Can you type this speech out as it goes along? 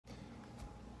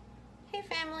Hey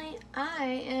family, I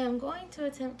am going to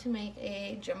attempt to make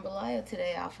a jambalaya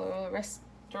today off of a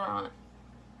restaurant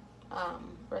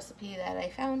recipe that I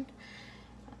found,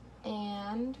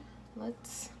 and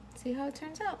let's see how it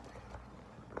turns out.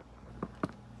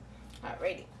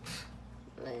 Alrighty,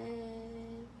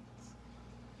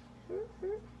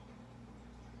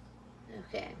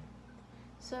 okay,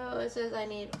 so it says I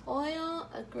need oil,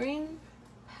 a green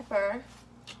pepper,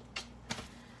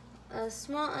 a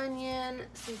small onion,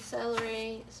 some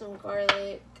celery, some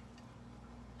garlic,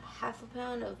 half a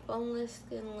pound of boneless,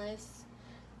 skinless,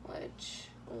 which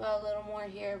we got a little more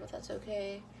here, but that's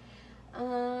okay.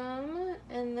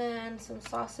 And then some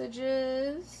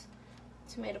sausages,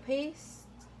 tomato paste,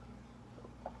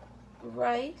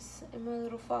 rice in my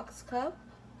little fox cup,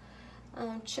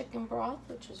 chicken broth,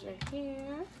 which is right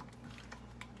here.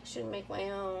 I should make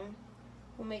my own.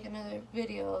 We'll make another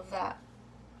video of that.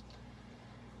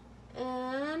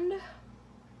 And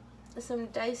some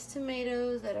diced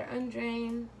tomatoes that are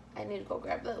undrained. I need to go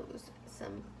grab those.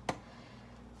 Some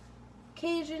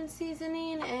Cajun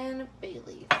seasoning and bay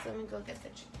leaf. So I'm gonna go get the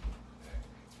chicken.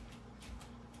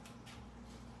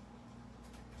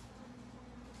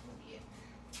 Yeah.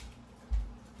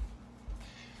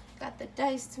 Got the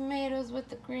diced tomatoes with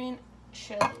the green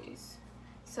chilies.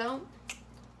 So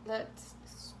let's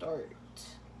start.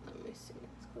 Let me see.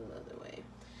 Let's go the other way.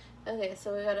 Okay,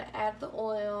 so we gotta add the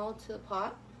oil to the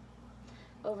pot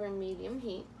over medium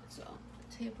heat. So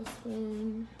a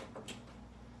tablespoon.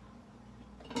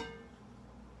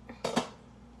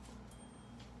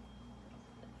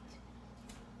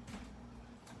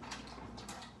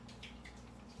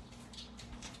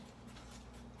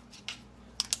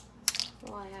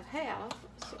 Well, I have half,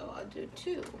 so I'll do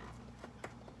 2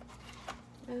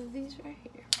 of these right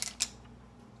here.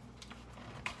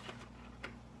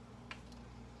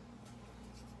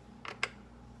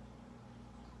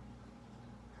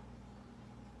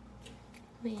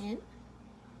 Then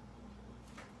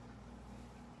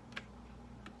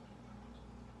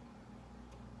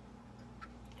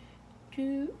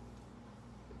two.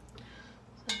 So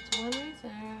that's 1 right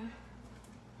there.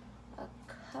 A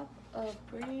cup of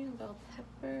green bell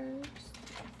peppers,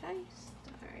 diced.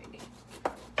 Alrighty.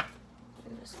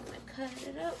 I'm just gonna cut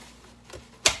it up.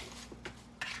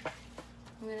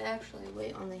 I'm gonna actually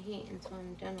wait on the heat until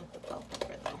I'm done with the bell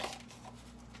pepper though.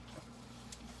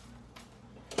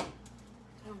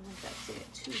 I don't want that to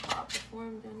get too hot before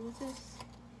I'm done with this.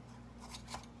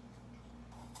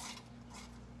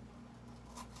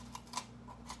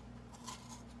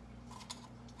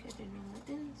 Getting on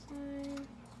the inside.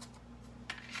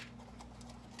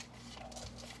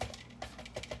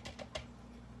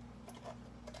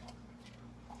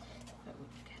 Oh,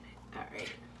 get it.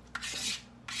 Alright.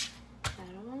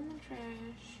 That all in the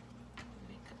trash.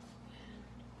 Make up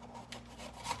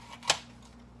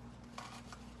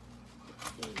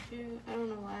again. I don't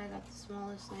know why I got the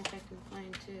smallest knife I can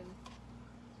find too.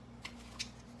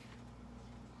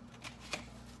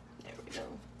 There we go.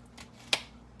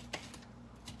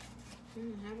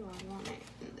 How do I want it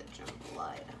in the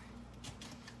jambalaya?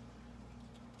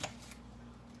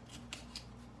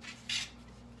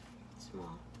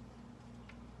 Small.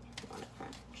 I want it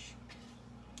crunch.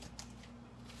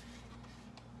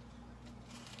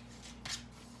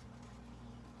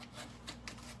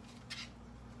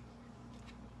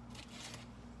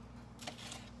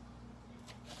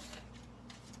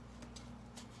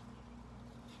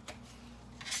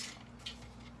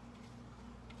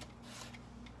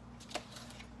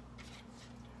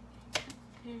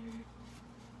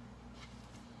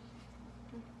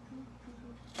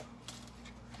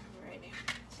 Alrighty,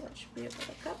 so that should be about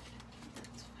a cup.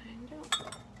 Let's find out.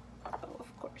 Oh, of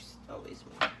course, always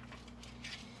more.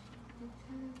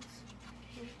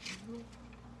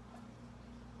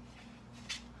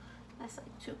 That's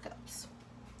like 2 cups,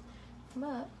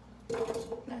 but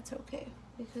that's okay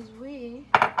because we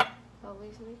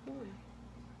always make more.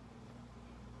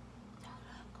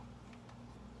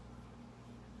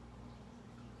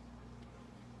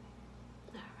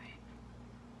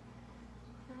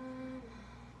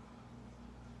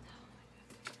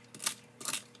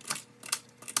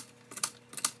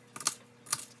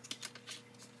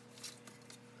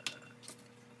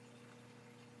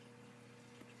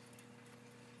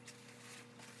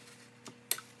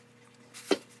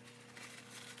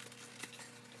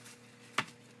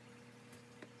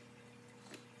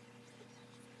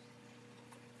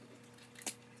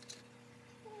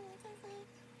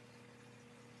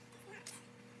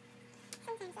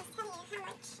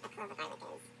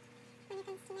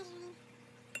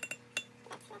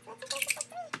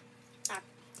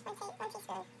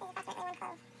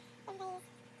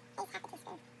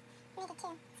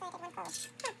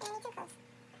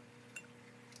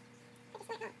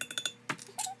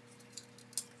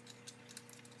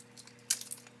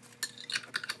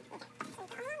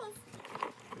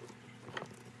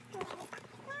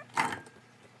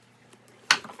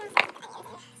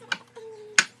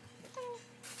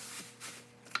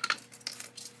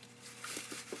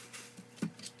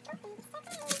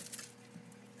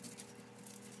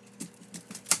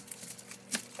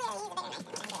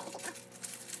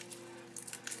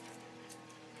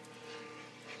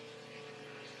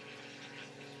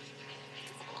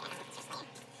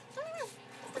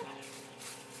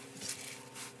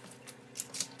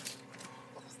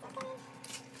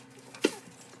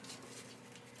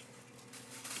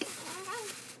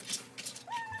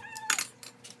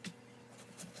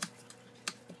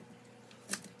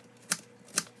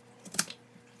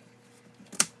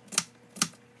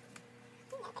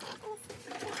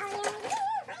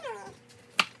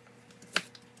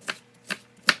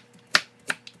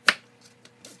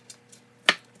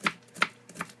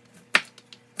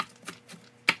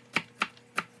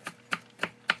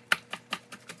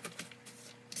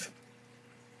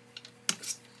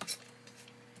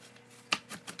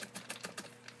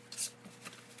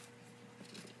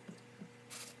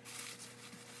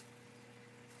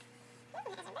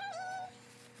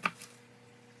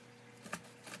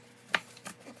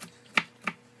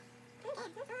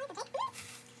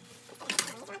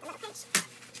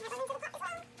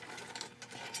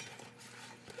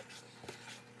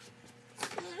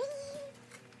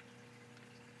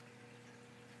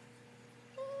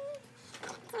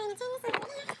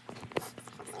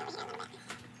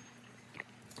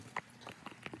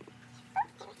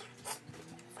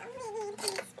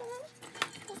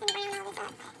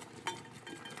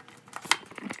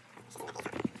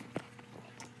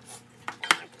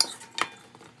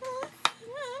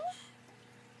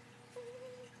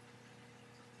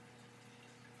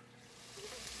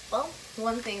 Well,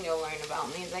 one thing you'll learn about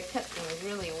me is I cut things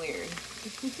really weird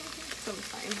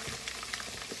sometimes.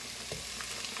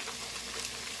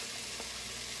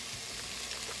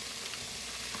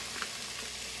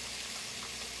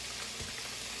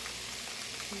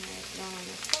 And there's one on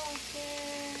the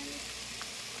sausage.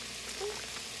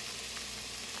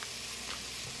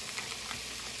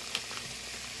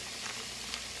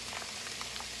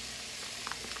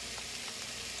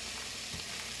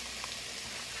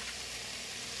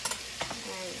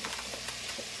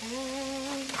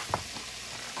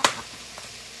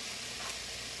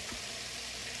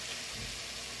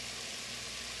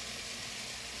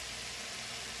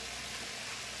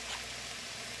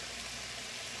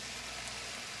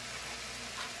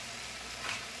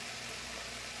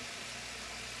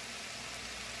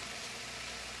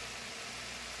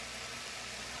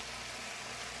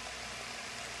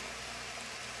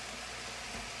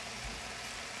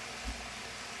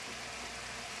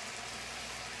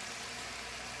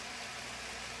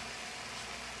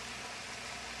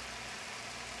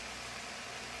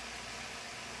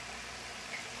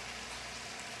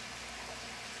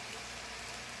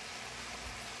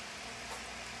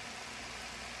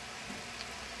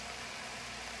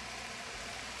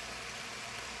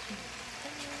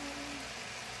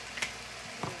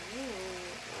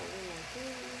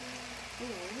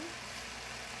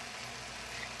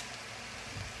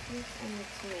 And the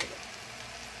tomato.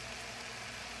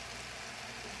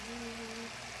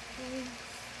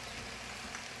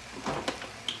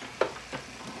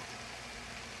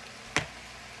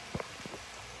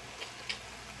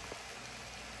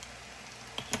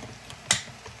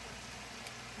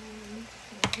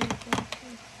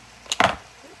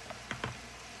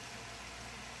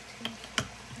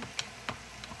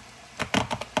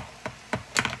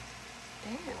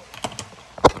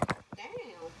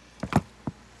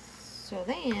 So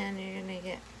then you're going to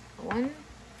get 1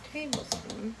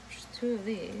 tablespoon, just 2 of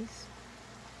these,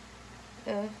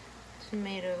 of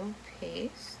tomato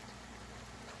paste.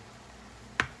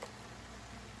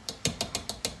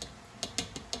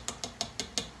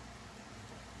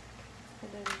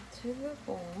 Put it into the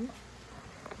bowl.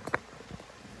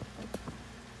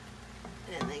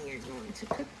 And then you're going to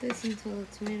cook this until the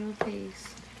tomato paste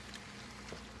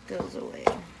goes away.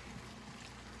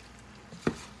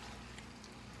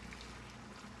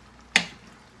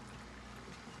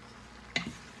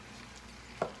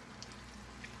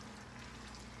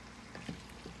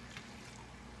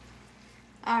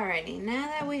 Alrighty, now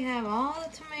that we have all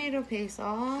the tomato paste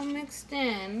all mixed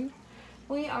in,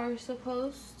 we are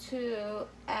supposed to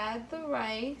add the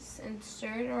rice and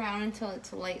stir it around until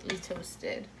it's lightly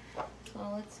toasted. So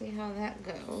let's see how that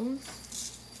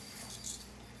goes.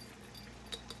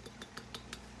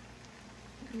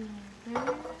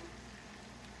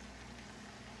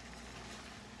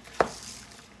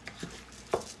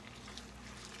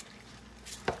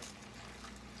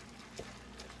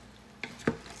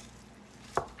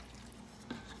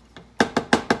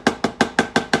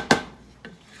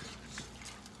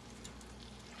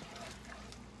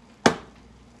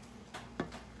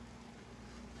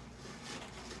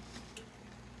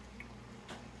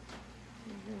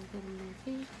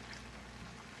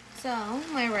 Well,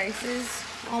 my rice is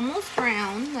almost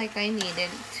brown, like I need it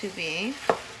to be.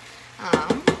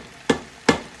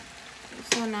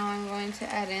 So now I'm going to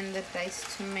add in the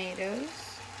diced tomatoes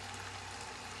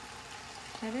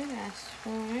that it asked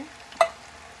for,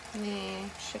 the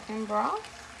chicken broth,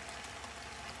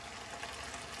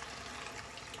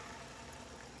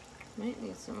 might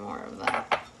need some more of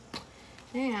that,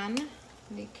 and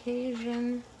the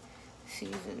Cajun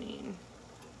seasoning.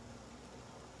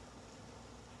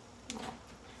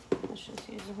 Let's just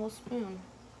use a whole spoon.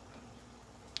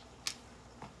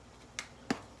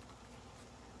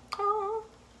 Oh.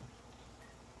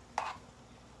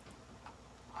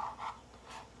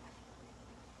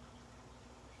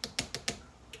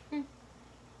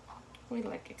 We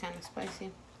like it kind of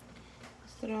spicy.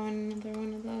 Let's throw in another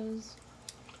one of those.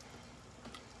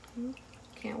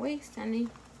 Can't waste any.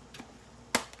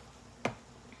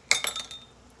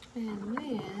 And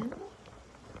then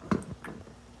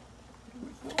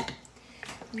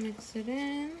mix it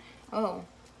in. Oh,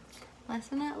 last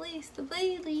but not least, the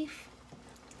bay leaf.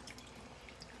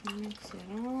 Mix it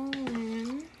all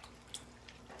in.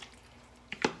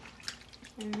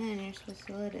 And then you're supposed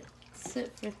to let it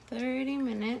sit for 30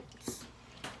 minutes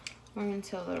or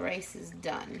until the rice is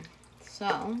done.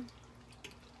 So,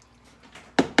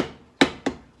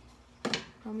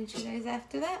 I'll meet you guys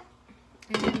after that.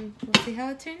 And we'll see how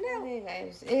it turned out. Hey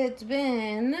guys, it's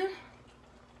been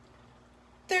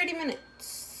 30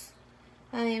 minutes.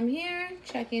 I am here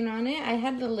checking on it. I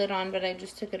had the lid on, but I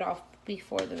just took it off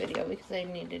before the video because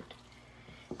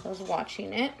I was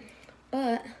watching it.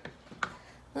 But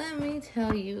let me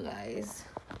tell you guys,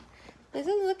 this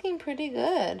is looking pretty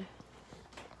good.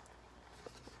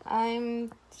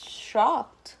 I'm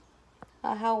shocked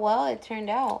at how well it turned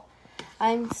out.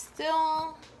 I'm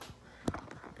still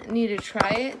need to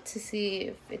try it to see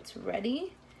if it's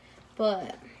ready,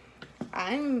 but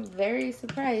I'm very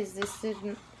surprised. This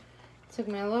took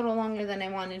me a little longer than I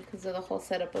wanted because of the whole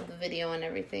setup of the video and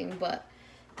everything, but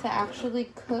to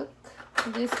actually cook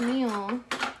this meal,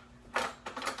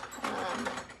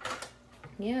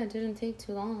 yeah, it didn't take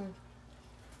too long.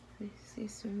 Let me see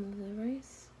some of the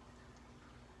rice.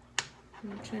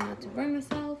 I'm gonna try not to burn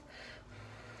myself.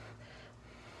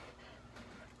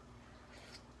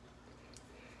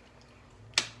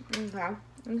 Okay,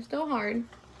 it's still hard,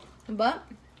 but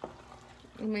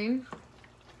I mean,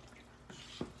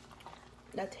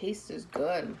 that taste is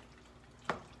good.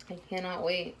 I cannot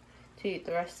wait to eat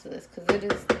the rest of this because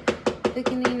it is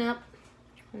thickening up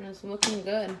and it's looking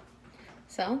good.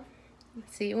 So,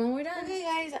 let's see when we're done. Okay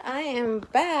guys, I am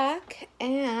back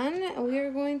and we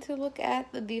are going to look at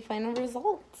the final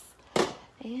results.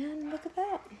 And look at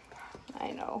that.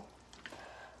 I know.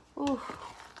 Ooh.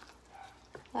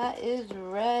 That is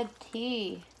red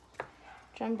tea.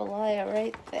 Jambalaya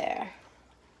right there.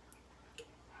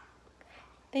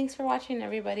 Thanks for watching,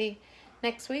 everybody.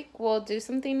 Next week, we'll do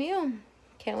something new.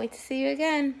 Can't wait to see you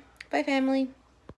again. Bye, family.